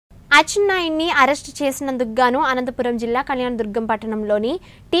అచ్చెన్నాయుడిని arrest చేసినందుకు గాను అనంతపురం జిల్లా కళ్యాణదుర్గం పట్టణంలోని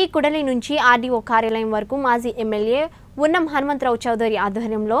టీ కుడలి నుంచి ఆర్డీఓ కార్యాలయం వరకు మాజీ ఎమ్మెల్యే ఉన్నం హనుమంతరావు చౌదరి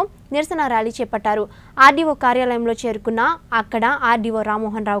ఆధ్వర్యంలో నిరసన ర్యాలీ చేపట్టారు. ఆర్డీఓ కార్యాలయంలో చేరుకున్న అక్కడ ఆర్డీఓ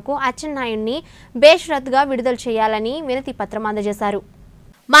రామ్మోహన్ రావుకు అచ్చెన్నాయుడిని బేషరతుగా విడుదల చేయాలని వినతి పత్రం అందజేశారు.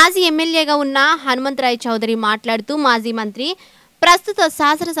 మాజీ ఎమ్మెల్యేగా ఉన్న హనుమంతరావు చౌదరి మాట్లాడుతూ మాజీ మంత్రి ప్రస్తుత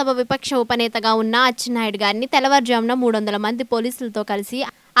శాసనసభ విపక్ష ఉపనేతగా ఉన్న అచ్చెన్నాయుడు గారిని తెల్లవారుజామున 300 మంది పోలీసులతో కలిసి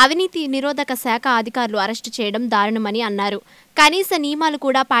అవినీతి నిరోధక శాఖ అధికారులు అరెస్టు చేయడం దారుణమని అన్నారు. కనీస నియమాలు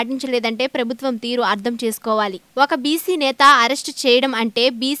కూడా పాటించలేదంటే ప్రభుత్వం తీరు అర్థం చేసుకోవాలి. ఒక బీసీ నేత అరెస్టు చేయడం అంటే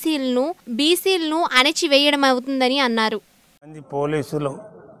బీసీలను అణచివేయడం అవుతుందని అన్నారు. పోలీసులు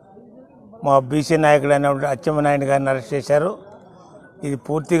మా బీసీ నాయకుడు అయిన అచ్చెన్నాయుడు గారిని అరెస్ట్ చేశారు. ఇది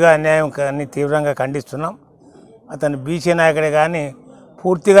పూర్తిగా అన్యాయం అని తీవ్రంగా ఖండిస్తున్నాం. అతను బీసీ నాయకుడే కానీ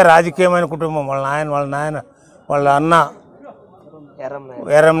పూర్తిగా రాజకీయమైన కుటుంబం. వాళ్ళ అన్న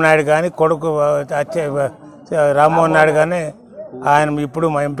ఎర్రంనాయుడు కానీ కొడుకు రామ్మోహన్ నాయుడు కానీ ఆయన ఇప్పుడు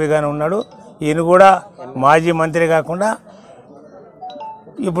మా ఎంపీగానే ఉన్నాడు. ఈయన కూడా మాజీ మంత్రి కాకుండా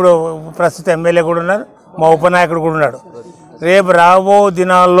ఇప్పుడు ప్రస్తుత ఎమ్మెల్యే కూడా ఉన్నారు. మా ఉపనాయకుడు కూడా ఉన్నాడు. రేపు రాబో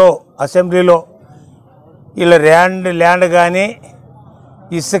దినాల్లో అసెంబ్లీలో ఇలా ల్యాండ్ కానీ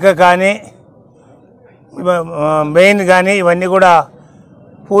ఇసుక కానీ మెయిన్ కానీ ఇవన్నీ కూడా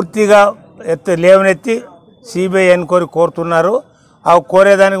పూర్తిగా లేవనెత్తి సిబిఐ ఎన్క్వైరీ కోరుతున్నారు. ఆ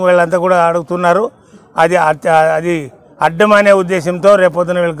కోరేదానికి వీళ్ళంతా కూడా అడుగుతున్నారు. అది అడ్డమనే ఉద్దేశంతో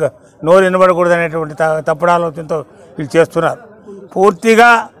రేపొద్దున వీళ్ళకి నోరు వినబడకూడదు అనేటువంటి తప్పుడు ఆలోచనతో వీళ్ళు చేస్తున్నారు. పూర్తిగా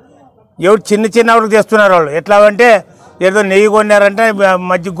ఎవరు చిన్న వరకు చేస్తున్నారు. వాళ్ళు ఎట్లా అంటే ఏదో నెయ్యి కొన్నారంట,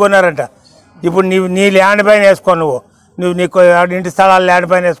 మజ్జిగ కొన్నారంట. ఇప్పుడు నీ ల్యాండ్ పైన వేసుకో, నీకు ఇంటి స్థలాలు ల్యాండ్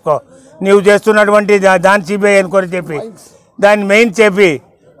పైన వేసుకో. నీవు చేస్తున్నటువంటి దాని సిబిఐ ఎన్క్వైరీ చెప్పి దాన్ని మెయిన్ చెప్పి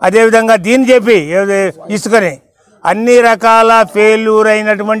అదేవిధంగా దీన్ని చెప్పి ఇసుకని అన్ని రకాల ఫెయిల్యూర్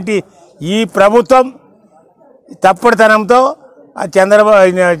అయినటువంటి ఈ ప్రభుత్వం తప్పుడుతనంతో చంద్రబాబు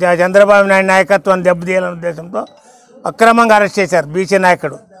నాయుడు నాయకత్వాన్ని దెబ్బతీయాలనే ఉద్దేశంతో అక్రమంగా అరెస్ట్ చేశారు. బీసీ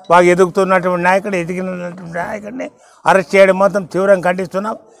నాయకుడు బాగా ఎదుగుతున్నటువంటి నాయకుడు, ఎదిగినటువంటి నాయకుడిని అరెస్ట్ చేయడం మాత్రం తీవ్రంగా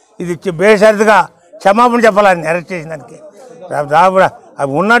ఖండిస్తున్నాం. ఇది బేషరతుగా క్షమాపణ చెప్పాలని అరెస్ట్ చేసిన దానికి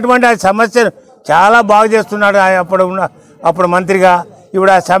ఉన్నటువంటి ఆ సమస్యను చాలా బాగా చేస్తున్నాడు. అప్పుడు మంత్రిగా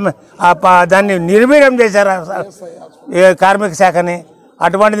ఇప్పుడు దాన్ని నిర్వీర్యం చేశారు కార్మిక శాఖని.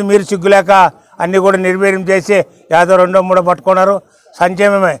 అటువంటిది మీరు సిగ్గులేక అన్నీ కూడా నిర్వీర్యం చేసి ఏదో 2-3 పట్టుకున్నారు.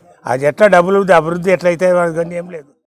 సంక్షేమమే అది ఎట్లా డబ్బులు అభివృద్ధి ఎట్లయితే ఏం లేదు.